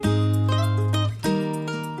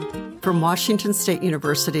From Washington State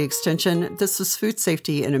University Extension, this is Food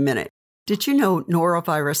Safety in a Minute. Did you know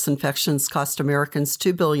norovirus infections cost Americans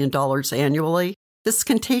 $2 billion annually? This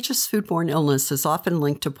contagious foodborne illness is often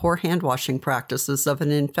linked to poor hand-washing practices of an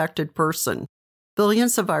infected person.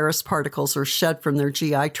 Billions of virus particles are shed from their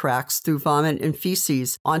GI tracts through vomit and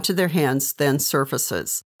feces onto their hands, then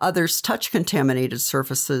surfaces. Others touch contaminated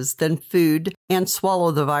surfaces, then food, and swallow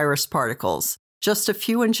the virus particles. Just a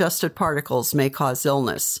few ingested particles may cause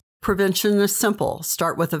illness. Prevention is simple.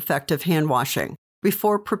 Start with effective hand washing.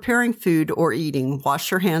 Before preparing food or eating,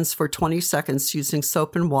 wash your hands for 20 seconds using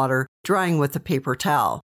soap and water, drying with a paper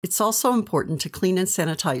towel. It's also important to clean and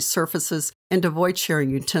sanitize surfaces and avoid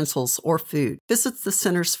sharing utensils or food. Visit the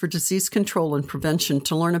Centers for Disease Control and Prevention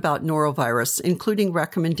to learn about norovirus, including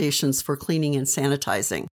recommendations for cleaning and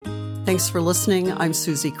sanitizing. Thanks for listening. I'm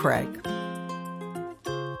Susie Craig.